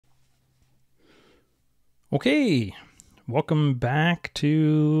Okay, welcome back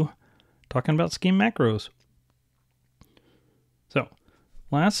to talking about scheme macros. So,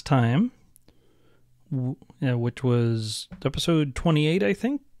 last time, which was episode 28, I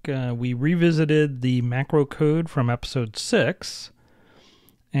think, we revisited the macro code from episode 6,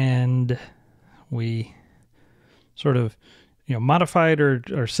 and we sort of modified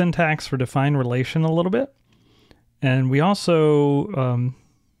our syntax for define relation a little bit. And we also,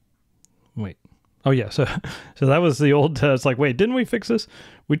 so that was the old test. Like, wait, didn't we fix this?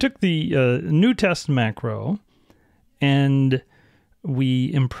 We took the new test macro and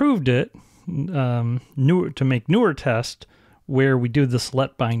we improved it to make newer test where we do this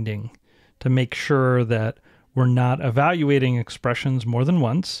let binding to make sure that we're not evaluating expressions more than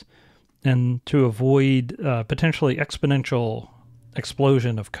once and to avoid potentially exponential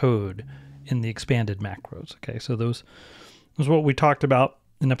explosion of code in the expanded macros. Okay, so those was what we talked about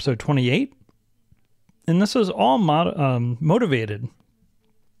in episode 28. And this is all motivated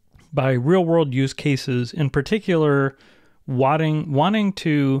by real-world use cases, in particular, wanting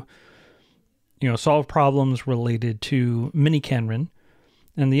to solve problems related to miniKanren.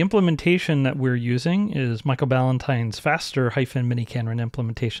 And the implementation that we're using is Michael Ballantyne's faster-miniKanren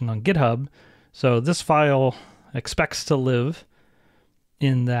implementation on GitHub. So this file expects to live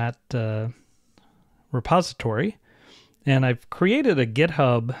in that repository. And I've created a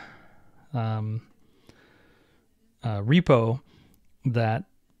GitHub repo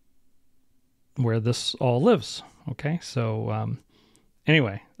where this all lives. Okay, so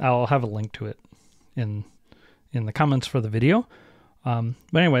anyway, I'll have a link to it in the comments for the video. But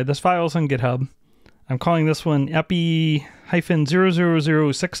anyway, this file is on GitHub. I'm calling this one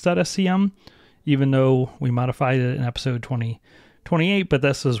epi-0006.scm, even though we modified it in episode 28, but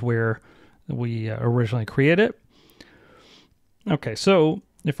this is where we originally created it. Okay, so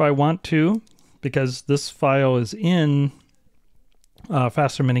if I want to, because this file is in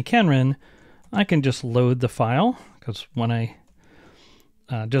faster miniKanren, I can just load the file, because when I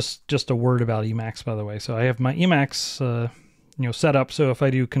just a word about Emacs, by the way. So I have my Emacs set up. So if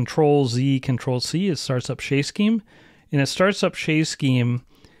I do Control-Z, Control-C, it starts up ShayScheme, and it starts up ShayScheme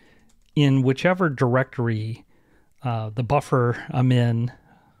in whichever directory the buffer I'm in,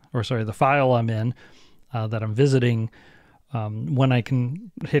 the file I'm in that I'm visiting. When I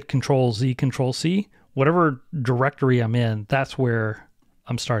can hit Control-Z, Control-C, whatever directory I'm in, that's where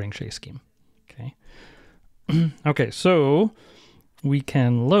I'm starting ShayScheme. Okay. Okay, so we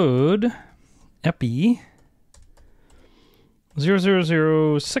can load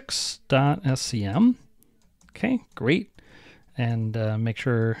epi-0006.scm. Okay, great. And make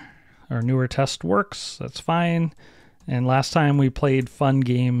sure our newer test works. That's fine. And last time we played fun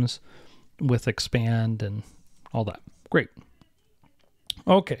games with expand and all that. Great.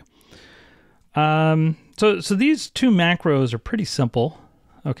 Okay. So these two macros are pretty simple.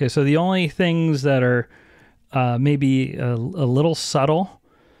 Okay, so the only things that are maybe a little subtle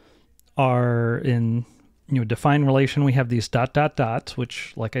are in define relation. We have these ... dots,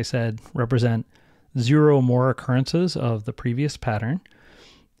 which, like I said, represent 0 more occurrences of the previous pattern.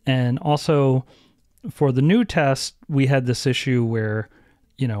 And also for the new test, we had this issue where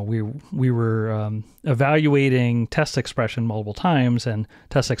we were evaluating test expression multiple times, and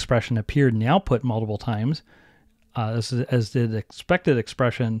test expression appeared in the output multiple times, as did expected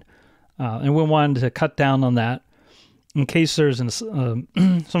expression. And we wanted to cut down on that in case there's some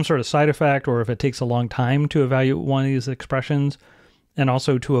sort of side effect, or if it takes a long time to evaluate one of these expressions, and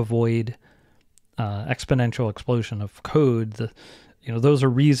also to avoid exponential explosion of code. Those are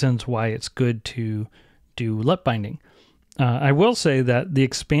reasons why it's good to do let binding. I will say that the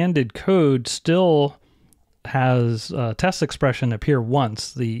expanded code still has test expression appear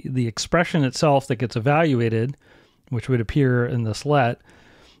once. The expression itself that gets evaluated, which would appear in this let,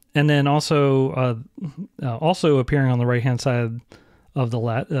 and then also appearing on the right-hand side of the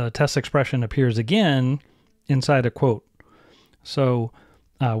let, test expression appears again inside a quote. So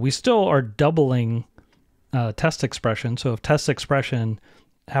we still are doubling test expression. So if test expression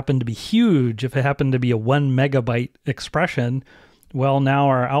happened to be huge, if it happened to be a 1 megabyte expression, well, now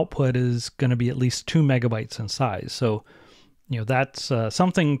our output is going to be at least 2 megabytes in size. So, that's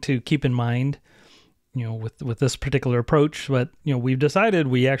something to keep in mind, with this particular approach. But, we've decided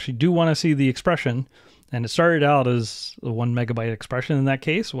we actually do want to see the expression, and it started out as a 1 megabyte expression in that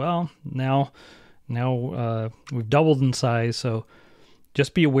case. Well, now we've doubled in size. So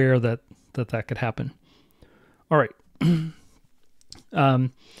just be aware that could happen. All right.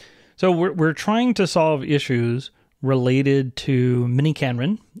 So we're trying to solve issues related to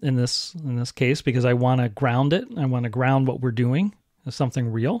miniKanren in this case, because I want to ground it. I want to ground what we're doing as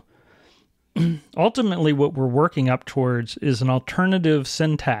something real. ultimately what we're working up towards is an alternative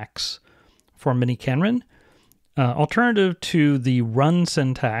syntax for miniKanren, alternative to the run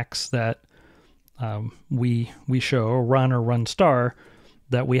syntax that we show, or run star,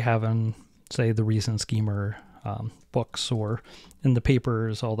 that we have in, say, the reason schemer books or in the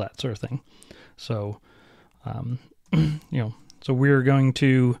papers, all that sort of thing. So, so we're going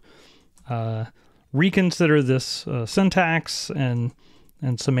to reconsider this syntax and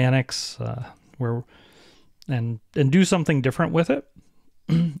semantics, and do something different with it.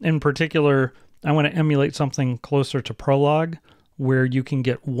 In particular, I want to emulate something closer to Prolog, where you can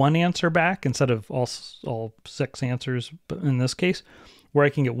get one answer back instead of all 6 answers, but in this case, where I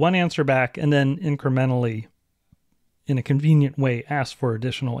can get one answer back and then incrementally, in a convenient way, ask for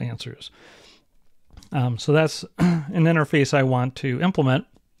additional answers. So that's an interface I want to implement.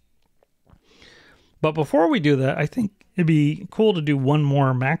 But before we do that, I think it'd be cool to do one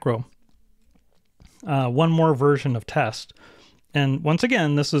more macro, one more version of test. And once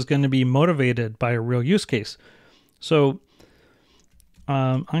again, this is going to be motivated by a real use case. So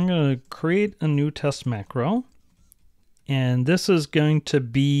I'm going to create a new test macro. And this is going to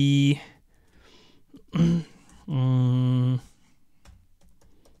be I'll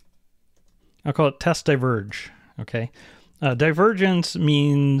call it test diverge. Okay. Divergence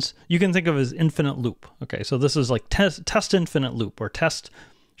means you can think of as infinite loop. Okay. So this is like test infinite loop, or test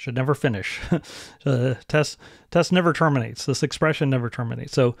should never finish. Test never terminates. This expression never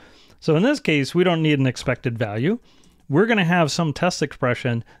terminates. So in this case, we don't need an expected value. We're going to have some test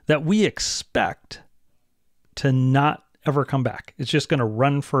expression that we expect to not ever come back. It's just going to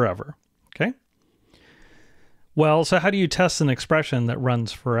run forever. Okay. Well, so how do you test an expression that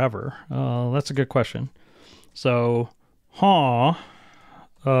runs forever? That's a good question. So,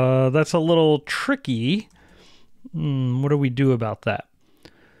 that's a little tricky. What do we do about that?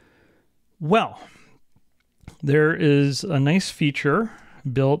 Well, there is a nice feature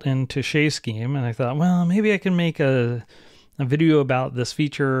built into Shea Scheme, and I thought, well, maybe I can make a video about this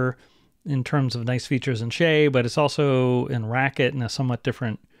feature in terms of nice features in Shea, but it's also in Racket in a somewhat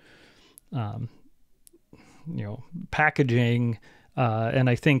different packaging, and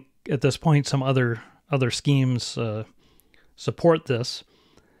I think at this point some other schemes support this.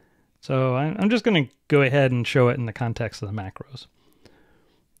 So I'm just going to go ahead and show it in the context of the macros.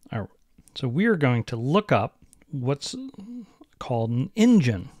 All right. So we are going to look up what's called an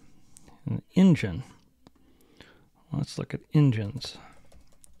engine. An engine. Let's look at engines.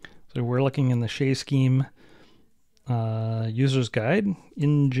 So we're looking in the Shea Scheme user's guide.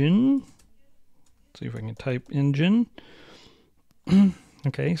 Engine. See if I can type engine.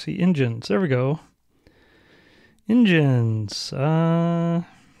 Okay, see engines. There we go. Engines. All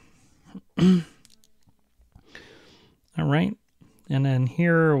right. And then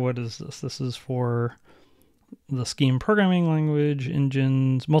here, what is this? This is for the Scheme programming language,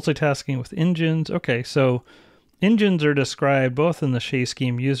 engines, multitasking with engines. Okay, so engines are described both in the Shea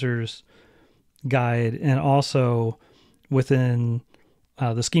Scheme users guide and also within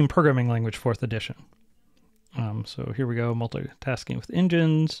the Scheme programming language 4th edition. So here we go, multitasking with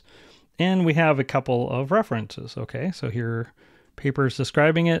engines, and we have a couple of references. Okay, so here, papers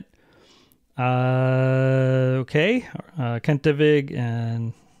describing it. Okay, Kent Dybvig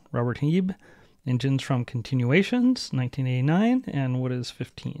and Robert Hieb, engines from Continuations, 1989, and what is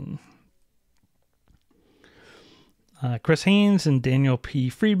 15? Chris Haynes and Daniel P.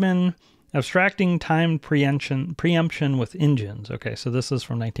 Friedman, abstracting timed preemption with engines. Okay, so this is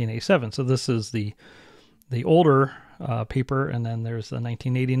from 1987. So this is the older paper, and then there's the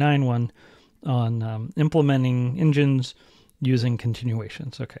 1989 one on implementing engines using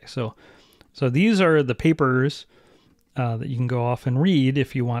continuations. Okay, so these are the papers that you can go off and read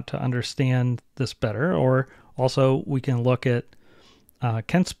if you want to understand this better, or also we can look at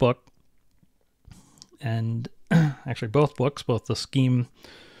Kent's book, and actually both books, both the Scheme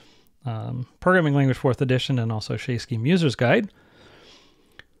Programming Language 4th edition and also Shea Scheme User's Guide.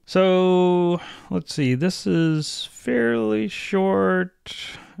 So let's see, this is fairly short.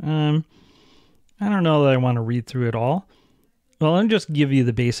 I don't know that I want to read through it all. Well, let me just give you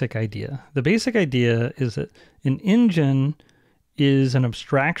the basic idea. The basic idea is that an engine is an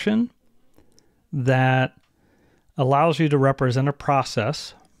abstraction that allows you to represent a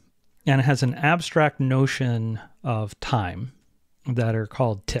process and it has an abstract notion of time that are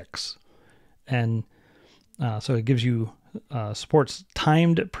called ticks. And so it gives you, supports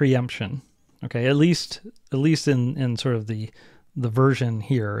timed preemption. Okay, at least in sort of the version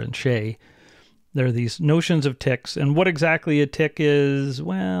here in Shea, there are these notions of ticks, and what exactly a tick is,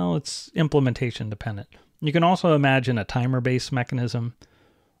 well, it's implementation dependent. You can also imagine a timer-based mechanism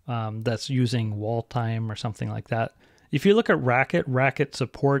that's using wall time or something like that. If you look at Racket, Racket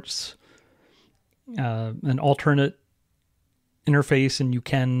supports an alternate interface, and you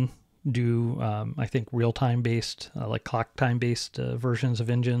can do, I think, real-time based, like clock time based versions of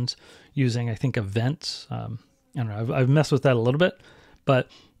engines using, I think, events. I don't know. I've messed with that a little bit, but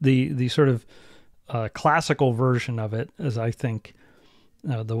the sort of classical version of it, as I think,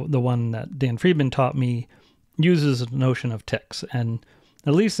 the one that Dan Friedman taught me, uses a notion of ticks. And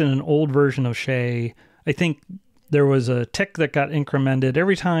at least in an old version of Shea, I think there was a tick that got incremented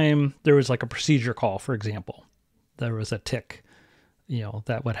every time there was like a procedure call, for example. There was a tick,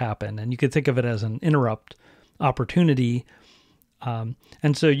 that would happen. And you could think of it as an interrupt opportunity. And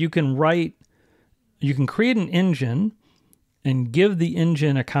so you can create an engine and give the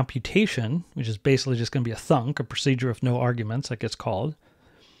engine a computation, which is basically just going to be a thunk, a procedure with no arguments, that gets called.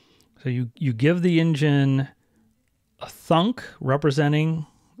 So you give the engine a thunk representing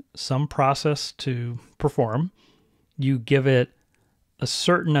some process to perform. You give it a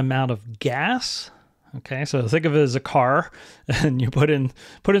certain amount of gas. Okay, so think of it as a car, and you put in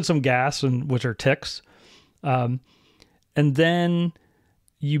some gas, which are ticks, and then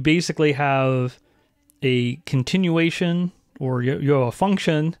you basically have a continuation, or you have a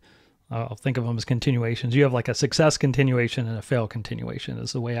function. I'll think of them as continuations. You have like a success continuation and a fail continuation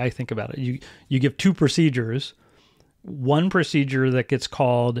is the way I think about it. You give two procedures, one procedure that gets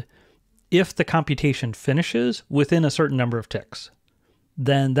called if the computation finishes within a certain number of ticks.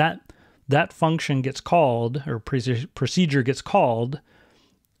 Then that function gets called, or procedure gets called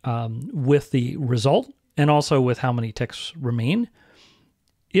with the result and also with how many ticks remain.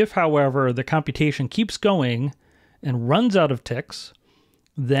 If, however, the computation keeps going and runs out of ticks,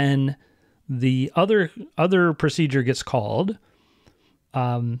 then the other procedure gets called,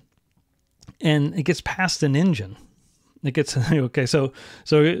 and it gets past an engine. It gets okay. So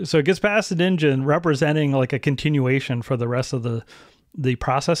it gets past an engine representing like a continuation for the rest of the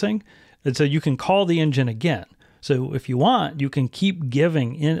processing, and so you can call the engine again. So if you want, you can keep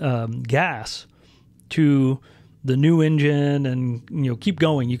giving gas to the new engine, and keep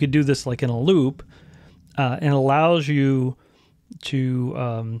going. You could do this like in a loop, and it allows you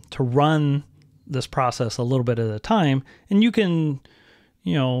to run this process a little bit at a time, and you can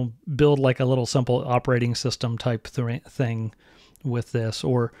build like a little simple operating system type thing with this,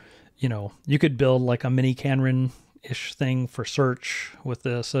 or you could build like a miniKanren ish thing for search with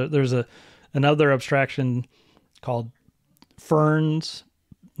this. So there's another abstraction called ferns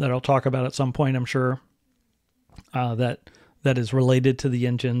that I'll talk about at some point, I'm sure, that is related to the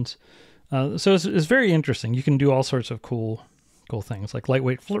engines. So it's very interesting. You can do all sorts of cool things like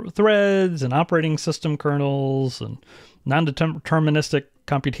lightweight threads and operating system kernels and non-deterministic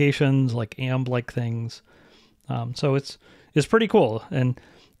computations like AMB-like things. So it's pretty cool, and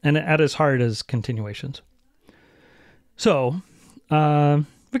at its heart is continuations. So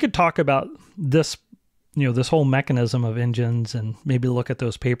we could talk about this, this whole mechanism of engines, and maybe look at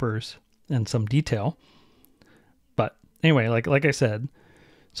those papers in some detail. But anyway, like I said,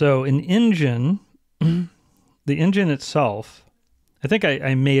 so an engine, the engine itself, I think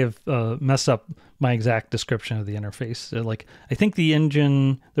I may have messed up my exact description of the interface. I think the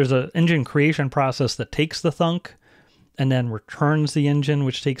engine, there's an engine creation process that takes the thunk and then returns the engine,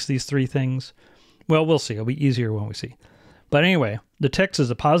 which takes these three things. Well, we'll see. It'll be easier when we see. But anyway, the text is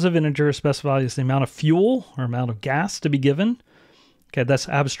a positive integer, specifies the amount of fuel or amount of gas to be given. Okay, that's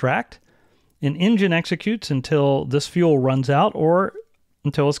abstract. An engine executes until this fuel runs out or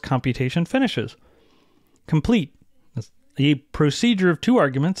until its computation finishes. Complete. A procedure of two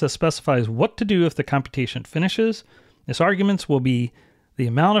arguments that specifies what to do if the computation finishes. Its arguments will be the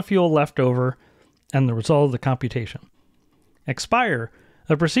amount of fuel left over and the result of the computation. Expire.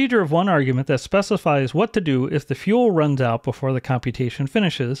 A procedure of one argument that specifies what to do if the fuel runs out before the computation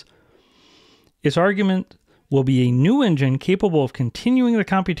finishes. Its argument will be a new engine capable of continuing the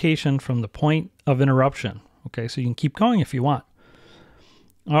computation from the point of interruption. Okay, so you can keep going if you want.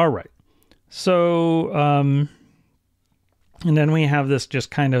 All right. So, and then we have this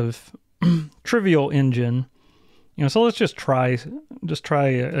just kind of trivial engine. So let's just try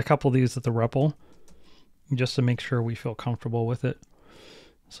a couple of these at the REPL, just to make sure we feel comfortable with it.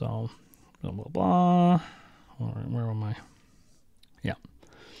 So, blah, blah, blah. All right, where am I? Yeah.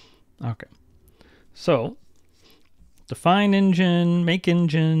 Okay. So, define engine, make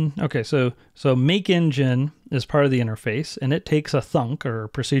engine. Okay, so make engine is part of the interface, and it takes a thunk, or a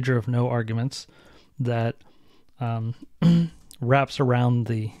procedure of no arguments, that wraps around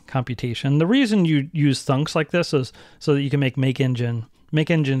the computation. The reason you use thunks like this is so that you can make engine Make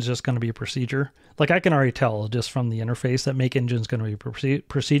engine is just going to be a procedure. Like I can already tell just from the interface that make engine is going to be a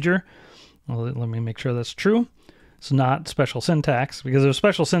procedure. Well, let me make sure that's true. It's not special syntax, because if it was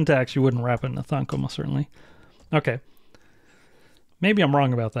special syntax, you wouldn't wrap it in a thunk almost certainly. Okay. Maybe I'm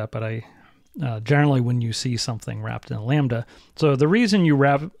wrong about that, but I generally when you see something wrapped in a lambda. So the reason you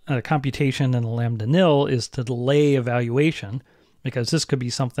wrap a computation in a lambda nil is to delay evaluation, because this could be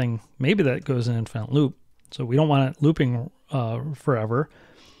something maybe that goes in infinite loop. So we don't want it looping forever.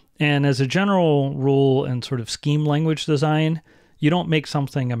 And as a general rule in sort of scheme language design, you don't make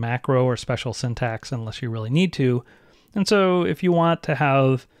something a macro or special syntax unless you really need to. And so if you want to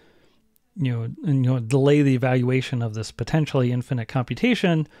have, delay the evaluation of this potentially infinite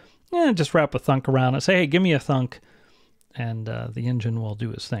computation, just wrap a thunk around it. Say, hey, give me a thunk, and the engine will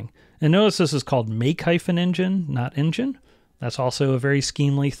do its thing. And notice this is called make-engine, not engine. That's also a very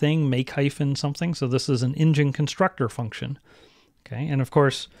schemely thing, make-something. So this is an engine constructor function. Okay, and of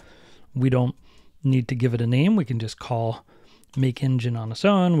course, we don't need to give it a name. We can just call make engine on its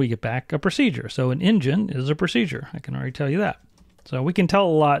own. We get back a procedure. So an engine is a procedure. I can already tell you that. So we can tell a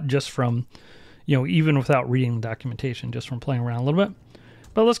lot just from, even without reading the documentation, just from playing around a little bit.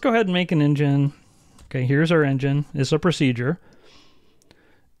 But let's go ahead and make an engine. Okay, here's our engine. It's a procedure.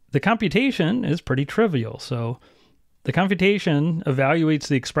 The computation is pretty trivial. So the computation evaluates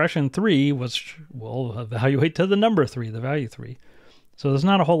the expression 3, which will evaluate to the number 3, the value 3. So there's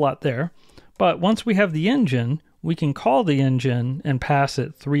not a whole lot there. But once we have the engine, we can call the engine and pass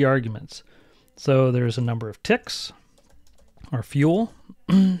it 3 arguments. So there's a number of ticks, or fuel.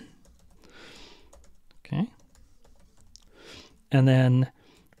 Okay. And then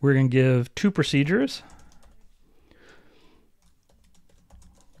we're going to give 2 procedures.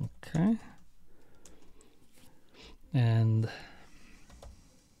 Okay. And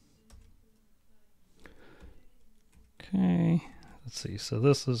okay, let's see. So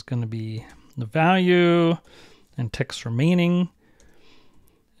this is going to be the value and ticks remaining.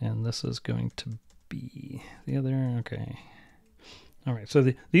 And this is going to be the other. Okay. All right.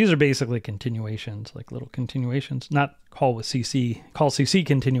 So these are basically continuations, like little continuations, not call CC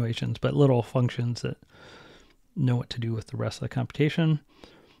continuations, but little functions that know what to do with the rest of the computation.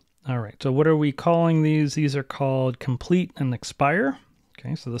 All right, so what are we calling these? These are called complete and expire.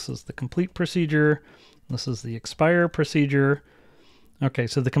 Okay, so this is the complete procedure. This is the expire procedure. Okay,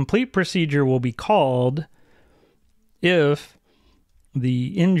 so the complete procedure will be called if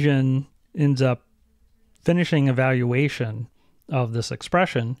the engine ends up finishing evaluation of this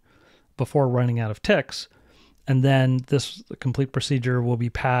expression before running out of ticks, and then this complete procedure will be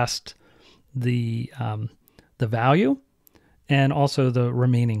passed the value and also the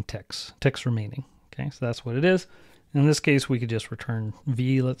remaining ticks remaining. Okay, so that's what it is. In this case, we could just return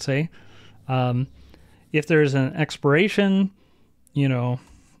V, let's say. If there's an expiration,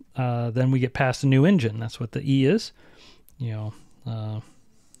 then we get past a new engine. That's what the E is.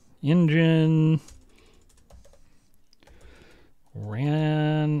 Engine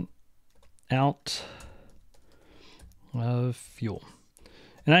ran out of fuel.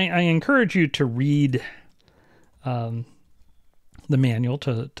 And I encourage you to read the manual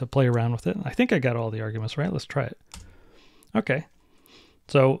to play around with it. I think I got all the arguments right. Let's try it. Okay.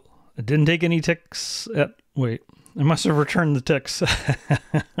 So it didn't take any ticks wait, I must have returned the ticks.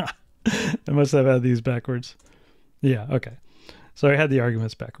 I must have had these backwards. Yeah, okay. So I had the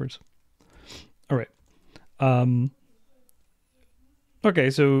arguments backwards. All right. Okay,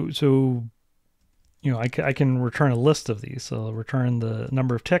 so I can return a list of these. So I'll return the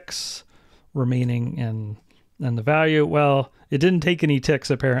number of ticks remaining and the value. Well, it didn't take any ticks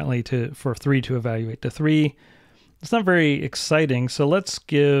apparently for 3 to evaluate to 3. It's not very exciting. So let's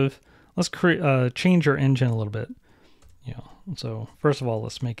change our engine a little bit. So first of all,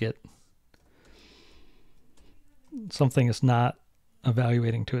 let's make it something is not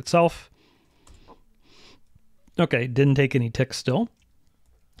evaluating to itself. Okay, didn't take any ticks still.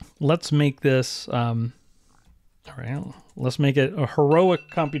 Let's make this, all right, let's make it a heroic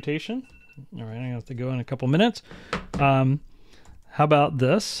computation. All right, I have to go in a couple minutes. How about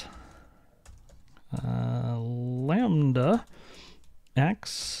this? Lambda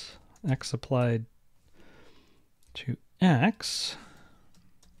x applied to x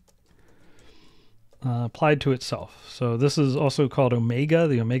applied to itself. So this is also called omega,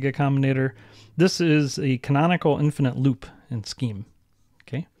 the omega combinator. This is a canonical infinite loop in scheme.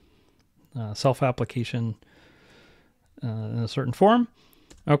 Okay, self-application in a certain form.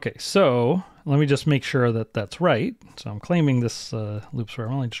 Okay, so let me just make sure that that's right. So I'm claiming this loop's right.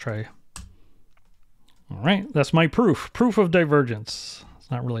 Let me just try. All right, that's my proof of divergence.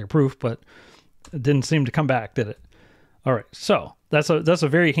 It's not really a proof, but it didn't seem to come back, did it? All right, so that's a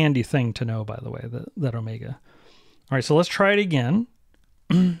very handy thing to know, by the way, that omega. All right, so let's try it again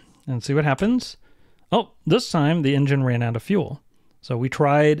and see what happens. Oh, this time the engine ran out of fuel. So we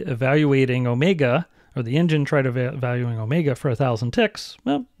tried evaluating omega, or the engine tried evaluating omega for 1,000 ticks.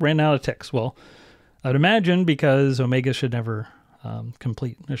 Well, ran out of ticks. Well, I'd imagine because omega should never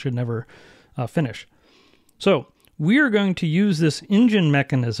complete. It should never finish. So we are going to use this engine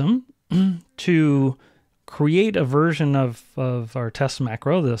mechanism to create a version of our test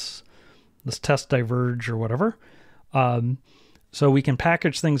macro, this test diverge or whatever. So we can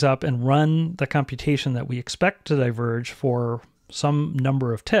package things up and run the computation that we expect to diverge for some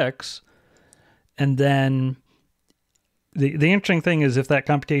number of ticks. And then the interesting thing is if that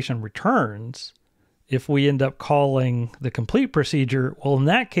computation returns, if we end up calling the complete procedure, well, in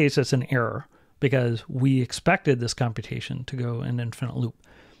that case, it's an error because we expected this computation to go in infinite loop.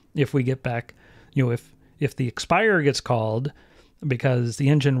 If we get back, if the expire gets called because the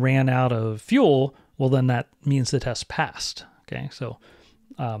engine ran out of fuel, well, then that means the test passed. Okay, so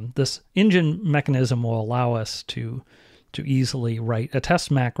this engine mechanism will allow us to easily write a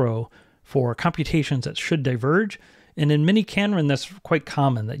test macro for computations that should diverge. And in miniKanren, that's quite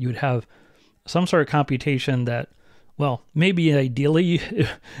common that you would have some sort of computation that, well, maybe ideally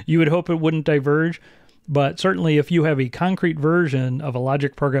you would hope it wouldn't diverge, but certainly if you have a concrete version of a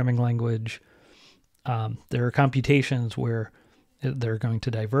logic programming language, there are computations where they're going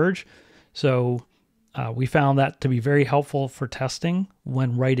to diverge. So we found that to be very helpful for testing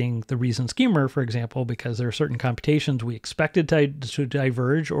when writing the reason schemer, for example, because there are certain computations we expected to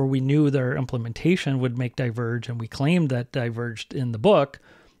diverge, or we knew their implementation would make diverge, and we claimed that diverged in the book.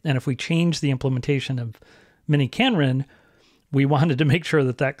 And if we changed the implementation of miniKanren, we wanted to make sure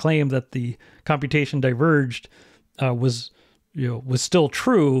that that claim that the computation diverged was still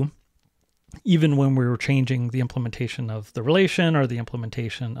true, even when we were changing the implementation of the relation or the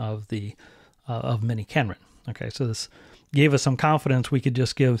implementation of the of miniKanren. Okay, so this gave us some confidence. We could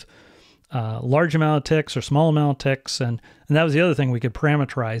just give a large amount of ticks or small amount of ticks, and that was the other thing. We could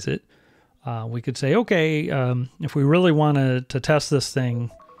parameterize it. We could say, okay, if we really want to test this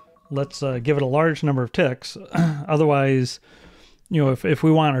thing, let's give it a large number of ticks. Otherwise, if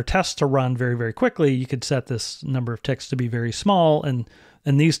we want our test to run very, very quickly, you could set this number of ticks to be very small, and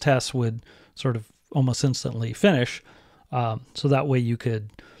these tests would sort of almost instantly finish. So that way you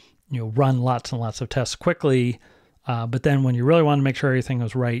could run lots and lots of tests quickly. But then when you really want to make sure everything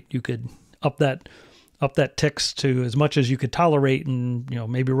was right, you could up that ticks to as much as you could tolerate, and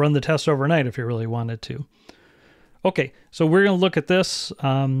maybe run the test overnight if you really wanted to. Okay, so we're going to look at this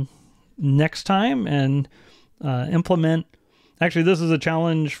next time and implement. Actually, this is a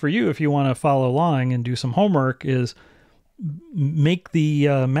challenge for you if you want to follow along and do some homework, is make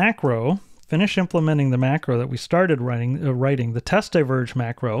the macro, finish implementing the macro that we started writing, the test diverge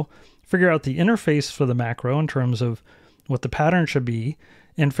macro, figure out the interface for the macro in terms of what the pattern should be,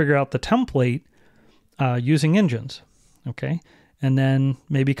 and figure out the template using engines, okay? And then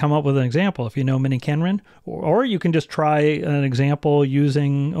maybe come up with an example if you know miniKanren, or you can just try an example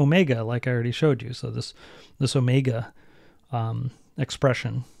using omega like I already showed you. So this omega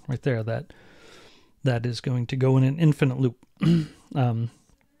expression right there, that is going to go in an infinite loop.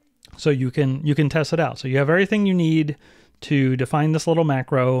 So you can test it out. So you have everything you need to define this little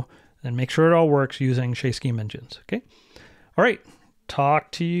macro and make sure it all works using Shea scheme engines. Okay. All right.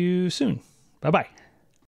 Talk to you soon. Bye-bye.